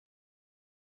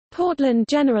Portland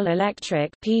General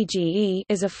Electric (PGE)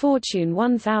 is a Fortune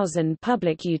 1000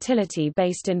 public utility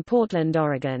based in Portland,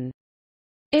 Oregon.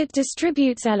 It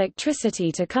distributes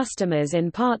electricity to customers in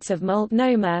parts of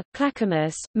Multnomah,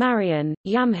 Clackamas, Marion,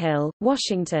 Yamhill,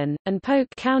 Washington, and Polk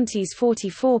counties.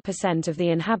 44% of the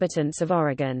inhabitants of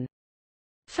Oregon.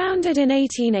 Founded in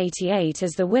 1888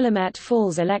 as the Willamette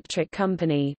Falls Electric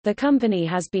Company, the company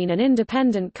has been an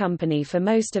independent company for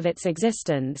most of its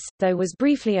existence, though was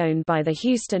briefly owned by the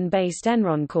Houston-based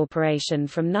Enron Corporation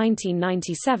from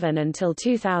 1997 until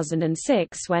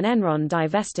 2006 when Enron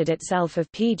divested itself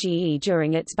of PGE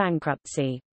during its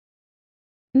bankruptcy.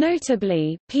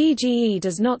 Notably, PGE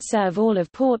does not serve all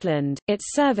of Portland.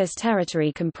 Its service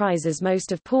territory comprises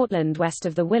most of Portland west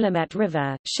of the Willamette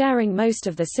River, sharing most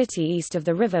of the city east of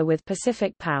the river with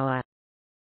Pacific Power.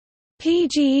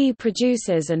 PGE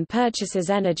produces and purchases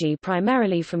energy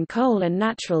primarily from coal and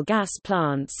natural gas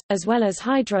plants, as well as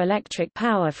hydroelectric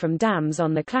power from dams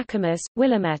on the Clackamas,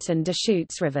 Willamette and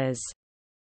Deschutes rivers.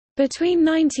 Between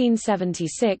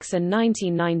 1976 and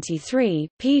 1993,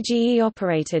 PGE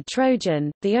operated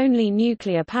Trojan, the only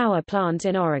nuclear power plant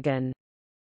in Oregon.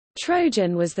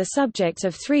 Trojan was the subject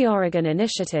of 3 Oregon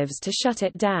initiatives to shut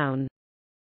it down.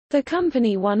 The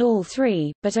company won all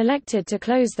 3, but elected to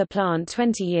close the plant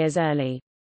 20 years early.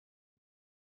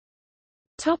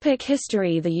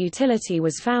 History. The utility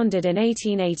was founded in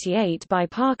 1888 by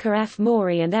Parker F.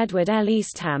 Morey and Edward L.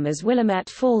 Eastham as Willamette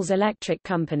Falls Electric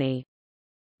Company.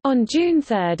 On June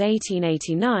 3,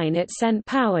 1889 it sent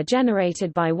power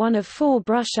generated by one of 4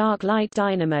 brush arc light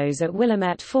dynamos at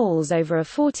Willamette Falls over a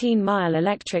 14-mile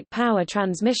electric power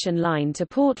transmission line to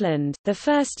Portland, the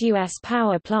first U.S.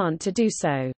 power plant to do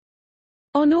so.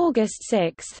 On August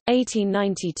 6,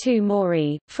 1892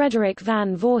 Morey, Frederick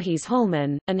Van Voorhees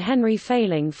Holman, and Henry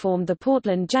Failing formed the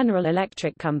Portland General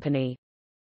Electric Company.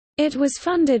 It was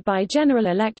funded by General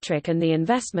Electric and the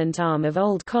investment arm of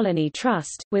Old Colony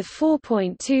Trust, with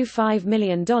 $4.25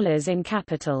 million in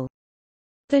capital.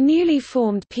 The newly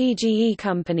formed PGE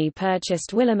company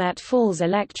purchased Willamette Falls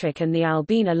Electric and the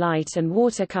Albina Light and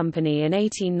Water Company in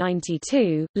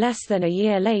 1892. Less than a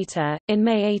year later, in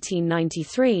May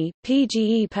 1893,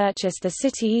 PGE purchased the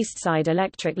City Eastside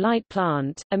Electric Light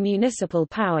Plant, a municipal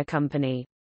power company.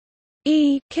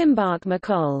 Kimbark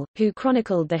McColl, who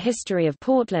chronicled the history of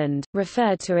Portland,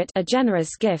 referred to it a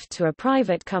generous gift to a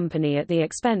private company at the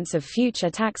expense of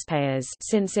future taxpayers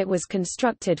since it was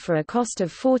constructed for a cost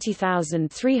of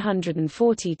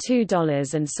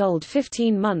 $40,342 and sold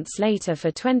 15 months later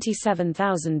for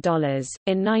 $27,000.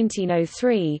 In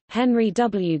 1903, Henry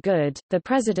W. Goode, the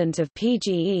president of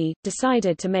PGE,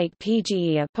 decided to make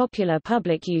PGE a popular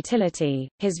public utility.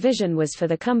 His vision was for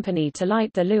the company to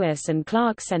light the Lewis and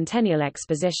Clark Centennial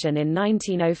Exposition in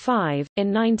 1905.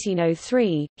 In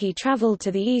 1903, he traveled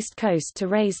to the East Coast to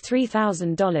raise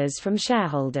 $3,000 from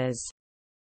shareholders.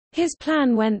 His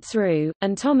plan went through,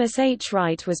 and Thomas H.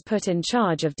 Wright was put in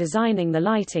charge of designing the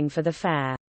lighting for the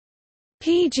fair.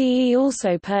 PGE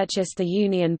also purchased the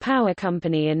Union Power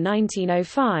Company in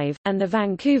 1905, and the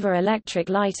Vancouver Electric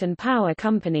Light and Power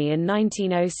Company in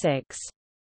 1906.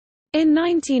 In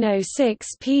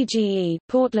 1906 PGE,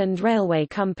 Portland Railway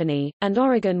Company, and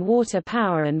Oregon Water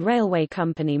Power and Railway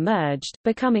Company merged,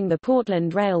 becoming the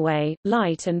Portland Railway,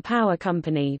 Light and Power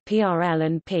Company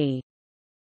 (PRL&P).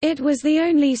 It was the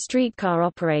only streetcar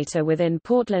operator within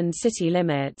Portland city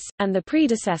limits, and the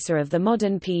predecessor of the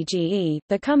modern PGE.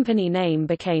 The company name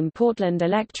became Portland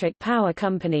Electric Power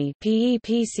Company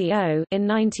 (PEPCO) in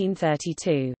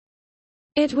 1932.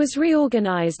 It was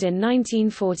reorganized in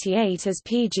 1948 as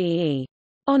PGE.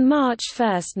 On March 1,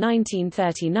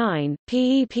 1939,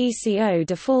 PEPCO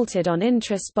defaulted on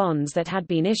interest bonds that had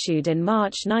been issued in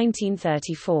March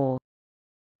 1934.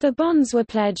 The bonds were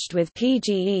pledged with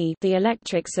PGE, the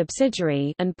electric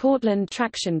subsidiary, and Portland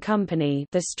Traction Company,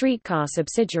 the streetcar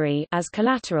subsidiary, as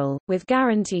collateral, with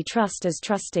Guarantee Trust as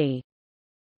trustee.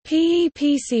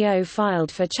 PEPCO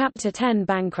filed for Chapter 10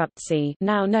 bankruptcy,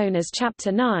 now known as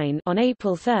Chapter 9, on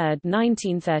April 3,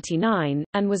 1939,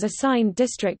 and was assigned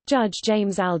District Judge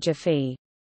James Al-Jaffe.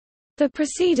 The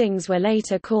proceedings were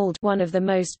later called one of the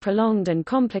most prolonged and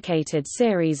complicated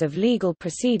series of legal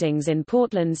proceedings in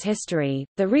Portland's history.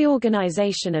 The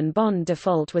reorganization and bond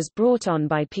default was brought on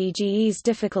by PGE's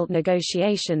difficult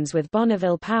negotiations with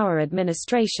Bonneville Power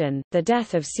Administration, the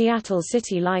death of Seattle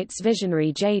City Lights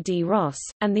visionary J.D. Ross,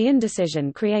 and the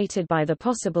indecision created by the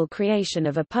possible creation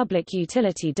of a public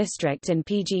utility district in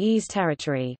PGE's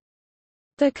territory.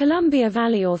 The Columbia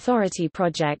Valley Authority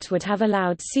project would have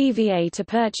allowed CVA to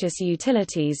purchase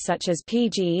utilities such as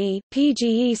PGE.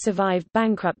 PGE survived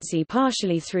bankruptcy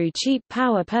partially through cheap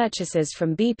power purchases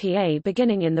from BPA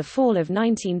beginning in the fall of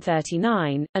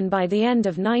 1939, and by the end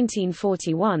of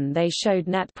 1941 they showed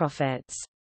net profits.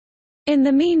 In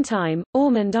the meantime,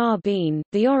 Ormond R. Bean,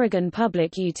 the Oregon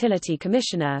Public Utility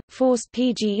Commissioner, forced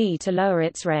PGE to lower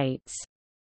its rates.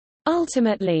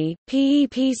 Ultimately,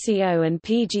 PEPCO and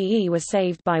PGE were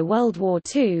saved by World War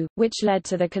II, which led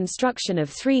to the construction of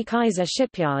 3 Kaiser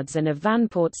shipyards and of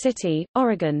Vanport City,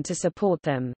 Oregon to support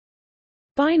them.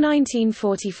 By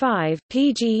 1945,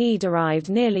 PGE derived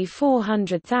nearly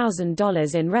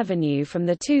 $400,000 in revenue from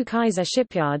the 2 Kaiser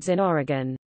shipyards in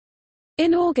Oregon.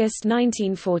 In August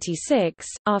 1946,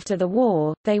 after the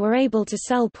war, they were able to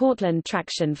sell Portland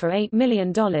Traction for $8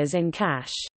 million in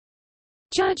cash.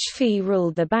 Judge Fee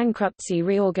ruled the bankruptcy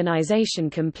reorganization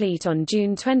complete on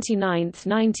June 29,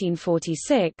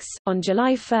 1946. On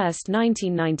July 1,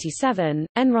 1997,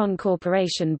 Enron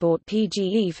Corporation bought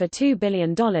PGE for $2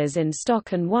 billion in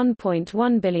stock and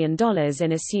 $1.1 billion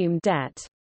in assumed debt.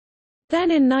 Then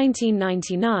in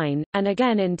 1999, and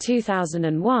again in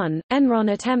 2001,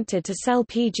 Enron attempted to sell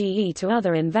PGE to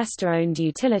other investor-owned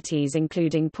utilities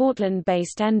including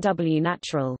Portland-based NW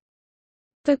Natural.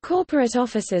 The corporate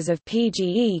officers of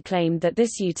PGE claimed that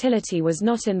this utility was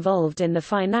not involved in the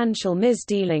financial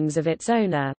misdealings of its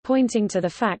owner, pointing to the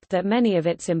fact that many of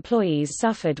its employees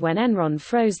suffered when Enron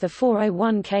froze the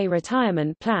 401k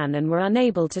retirement plan and were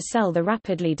unable to sell the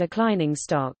rapidly declining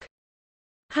stock.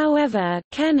 However,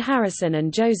 Ken Harrison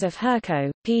and Joseph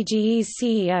Herco, PGE's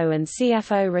CEO and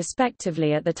CFO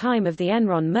respectively at the time of the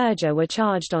Enron merger, were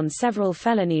charged on several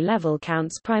felony-level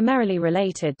counts primarily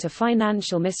related to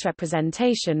financial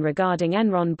misrepresentation regarding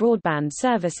Enron Broadband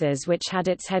Services, which had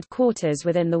its headquarters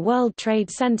within the World Trade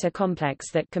Center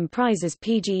complex that comprises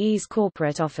PGE's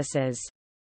corporate offices.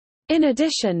 In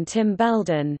addition, Tim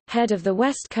Belden, head of the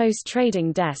West Coast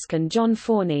Trading Desk, and John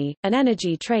Forney, an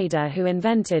energy trader who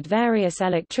invented various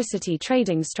electricity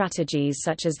trading strategies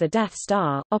such as the Death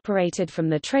Star, operated from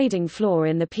the trading floor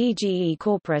in the PGE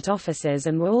corporate offices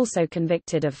and were also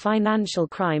convicted of financial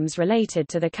crimes related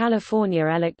to the California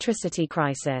electricity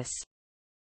crisis.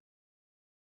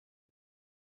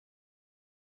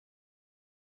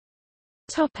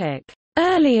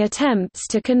 Early attempts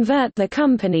to convert the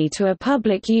company to a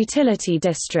public utility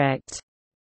district.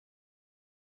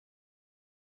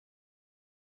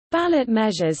 Ballot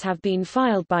measures have been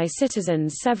filed by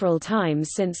citizens several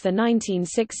times since the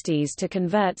 1960s to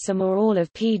convert some or all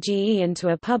of PGE into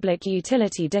a public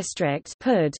utility district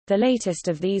 (PUD), the latest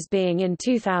of these being in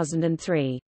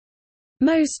 2003.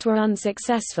 Most were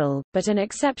unsuccessful, but an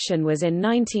exception was in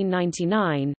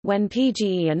 1999, when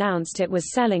PGE announced it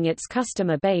was selling its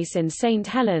customer base in St.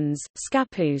 Helens,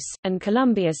 Scappoose, and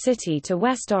Columbia City to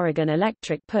West Oregon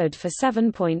Electric PUD for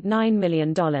 $7.9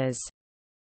 million.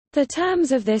 The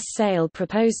terms of this sale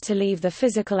proposed to leave the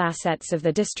physical assets of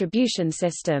the distribution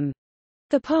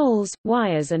system—the poles,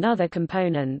 wires and other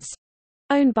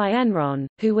components—owned by Enron,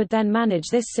 who would then manage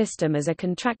this system as a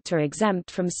contractor exempt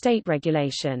from state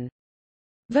regulation.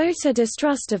 Voter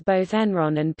distrust of both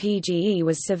Enron and PGE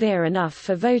was severe enough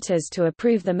for voters to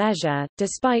approve the measure,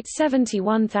 despite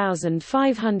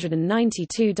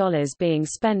 $71,592 being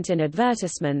spent in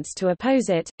advertisements to oppose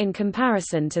it, in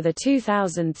comparison to the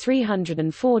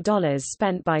 $2,304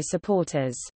 spent by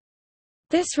supporters.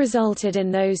 This resulted in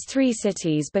those 3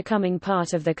 cities becoming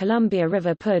part of the Columbia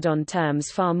River PUD on terms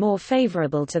far more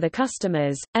favorable to the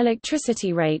customers.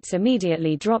 Electricity rates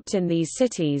immediately dropped in these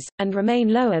cities, and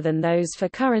remain lower than those for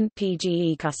current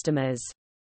PGE customers.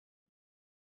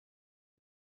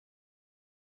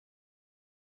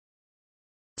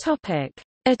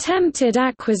 Attempted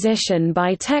acquisition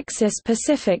by Texas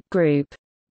Pacific Group.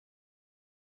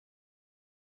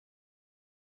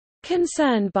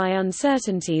 Concerned by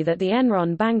uncertainty that the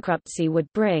Enron bankruptcy would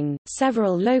bring,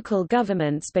 several local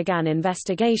governments began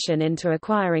investigation into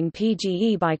acquiring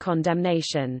PGE by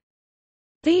condemnation.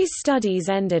 These studies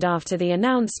ended after the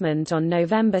announcement on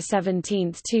November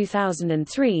 17,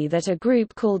 2003 that a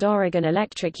group called Oregon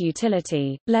Electric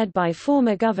Utility, led by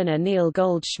former Governor Neil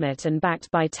Goldschmidt and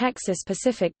backed by Texas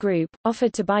Pacific Group,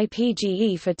 offered to buy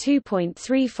PGE for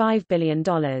 $2.35 billion.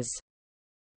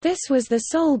 This was the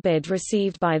sole bid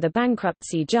received by the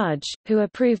bankruptcy judge, who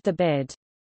approved the bid.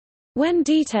 When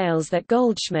details that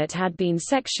Goldschmidt had been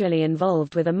sexually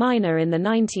involved with a minor in the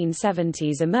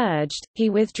 1970s emerged, he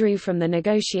withdrew from the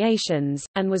negotiations,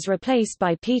 and was replaced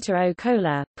by Peter O.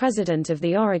 Kohler, president of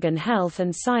the Oregon Health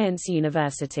and Science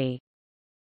University.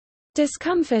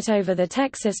 Discomfort over the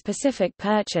Texas Pacific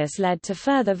Purchase led to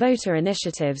further voter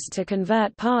initiatives to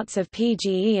convert parts of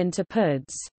PGE into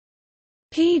PUDs.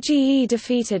 PGE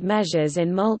defeated measures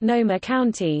in Multnomah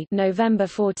County November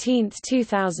 14,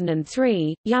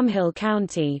 2003, Yamhill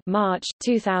County March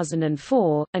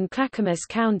 2004, and Clackamas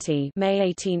County May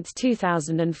 18,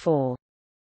 2004.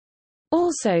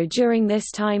 Also during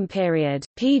this time period,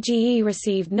 PGE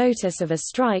received notice of a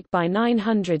strike by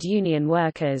 900 union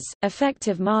workers,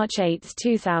 effective March 8,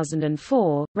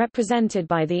 2004, represented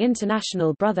by the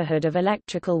International Brotherhood of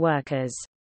Electrical Workers.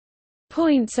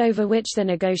 Points over which the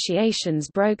negotiations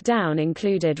broke down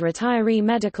included retiree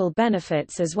medical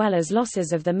benefits as well as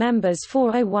losses of the members'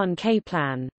 401k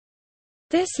plan.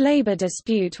 This labor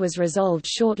dispute was resolved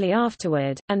shortly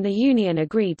afterward, and the union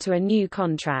agreed to a new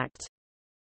contract.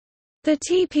 The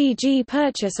TPG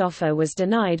purchase offer was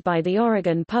denied by the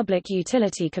Oregon Public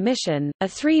Utility Commission, a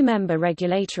three-member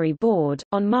regulatory board,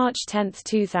 on March 10,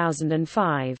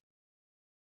 2005.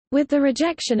 With the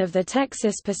rejection of the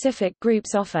Texas Pacific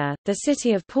Group's offer, the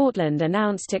City of Portland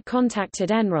announced it contacted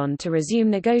Enron to resume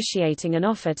negotiating an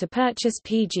offer to purchase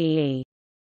PGE.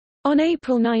 On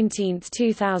April 19,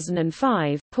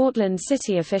 2005, Portland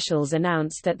city officials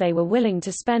announced that they were willing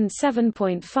to spend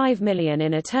 $7.5 million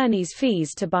in attorney's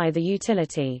fees to buy the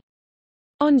utility.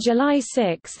 On July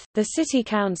 6, the City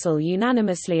Council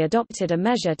unanimously adopted a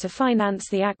measure to finance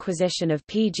the acquisition of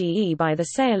PGE by the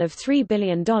sale of $3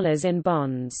 billion in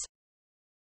bonds.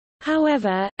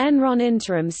 However, Enron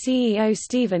interim CEO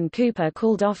Stephen Cooper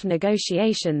called off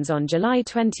negotiations on July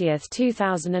 20,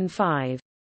 2005.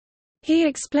 He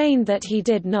explained that he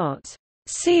did not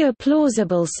see a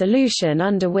plausible solution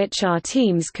under which our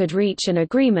teams could reach an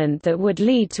agreement that would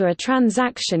lead to a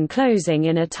transaction closing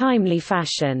in a timely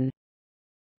fashion.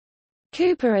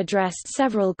 Cooper addressed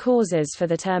several causes for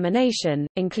the termination,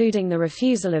 including the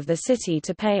refusal of the city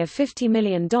to pay a $50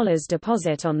 million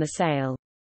deposit on the sale.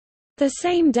 The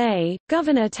same day,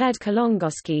 Governor Ted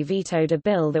Kolongoski vetoed a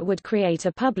bill that would create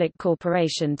a public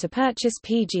corporation to purchase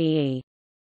PGE.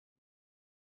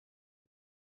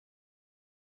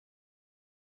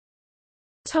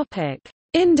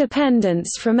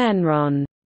 Independence from Enron.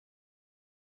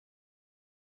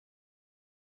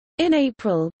 In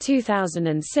April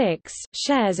 2006,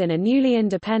 shares in a newly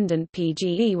independent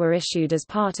PGE were issued as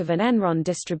part of an Enron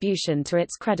distribution to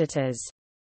its creditors.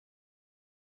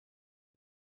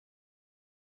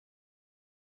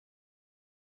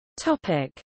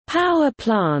 Power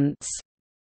plants.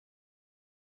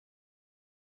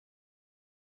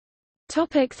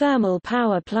 Thermal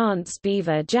power plants.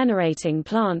 Beaver Generating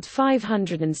Plant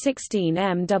 516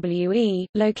 MWE,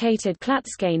 located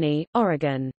Clatskanie,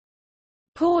 Oregon.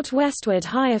 Port Westward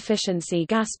High Efficiency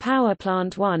Gas Power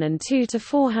Plant 1 and 2 to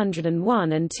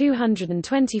 401 and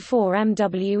 224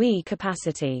 MWE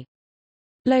capacity.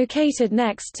 Located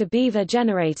next to Beaver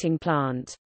Generating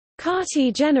Plant.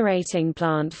 Carty Generating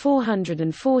Plant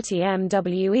 440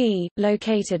 MWE,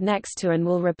 located next to and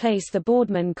will replace the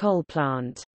Boardman Coal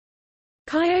Plant.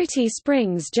 Coyote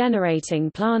Springs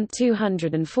Generating Plant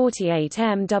 248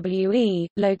 MWE,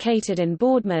 located in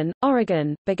Boardman,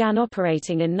 Oregon, began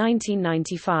operating in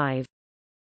 1995.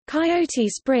 Coyote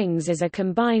Springs is a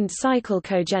combined cycle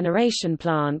cogeneration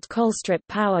plant. Colstrip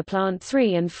Power Plant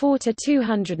 3 and 4 to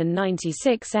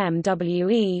 296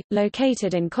 MWE,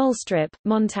 located in Colstrip,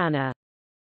 Montana.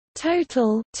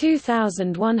 Total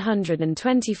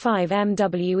 2,125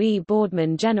 MWE.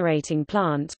 Boardman Generating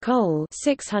Plant Coal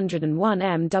 601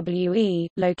 MWE,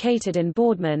 located in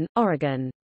Boardman, Oregon.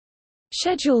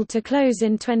 Scheduled to close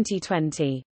in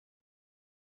 2020.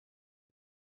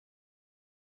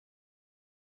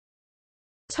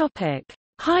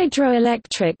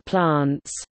 Hydroelectric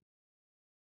plants.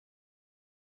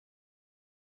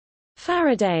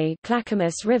 Faraday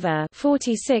Clackamas River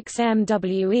 46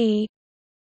 MWE.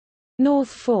 North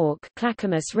Fork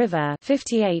Clackamas River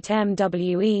 58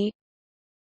 MWE.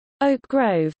 Oak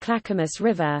Grove Clackamas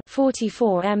River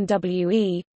 44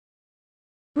 MWE.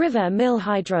 River Mill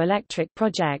Hydroelectric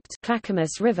Project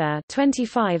Clackamas River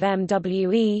 25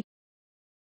 MWE.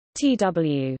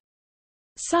 T.W.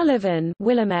 Sullivan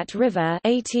Willamette River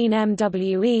 18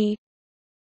 MWE.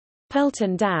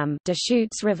 Pelton Dam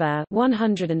Deschutes River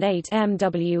 108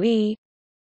 MWE.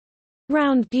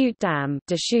 Round Butte Dam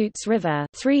Deschutes River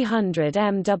 300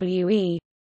 MWE.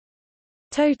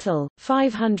 Total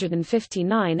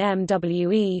 559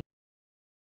 MWE.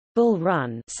 Bull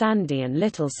Run Sandy and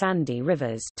Little Sandy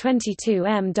Rivers 22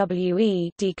 MWE,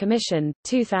 decommissioned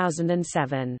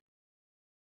 2007.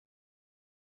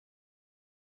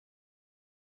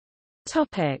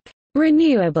 Topic: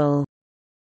 Renewable.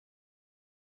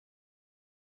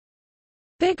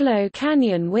 Bigelow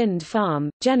Canyon Wind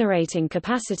Farm, generating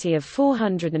capacity of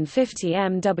 450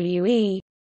 MWe.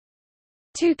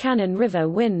 Toucannon River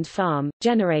Wind Farm,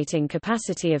 generating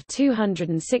capacity of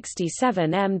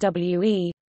 267 MWe.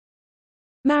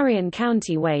 Marion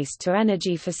County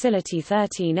Waste-to-Energy Facility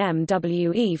 13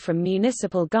 MWe from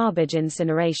municipal garbage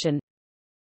incineration.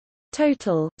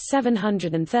 Total,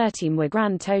 730 MWe.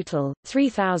 Grand total,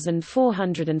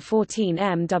 3,414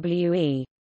 MWe.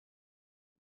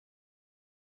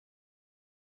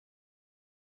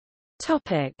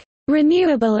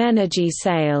 Renewable energy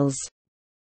sales.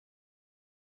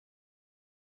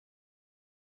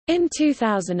 In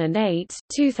 2008,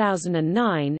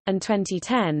 2009, and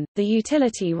 2010, the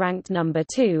utility ranked number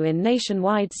 2 in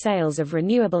nationwide sales of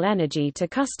renewable energy to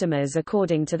customers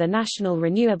according to the National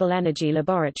Renewable Energy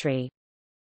Laboratory.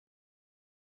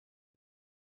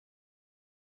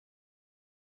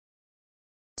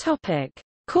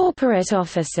 Corporate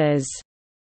offices.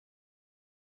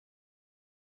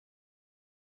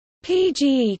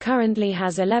 PGE currently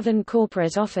has 11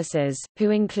 corporate officers,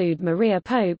 who include Maria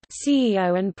Pope,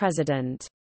 CEO and President.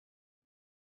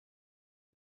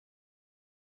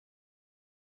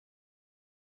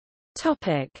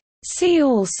 See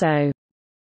also: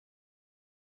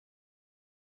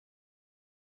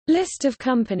 List of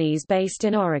companies based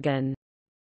in Oregon.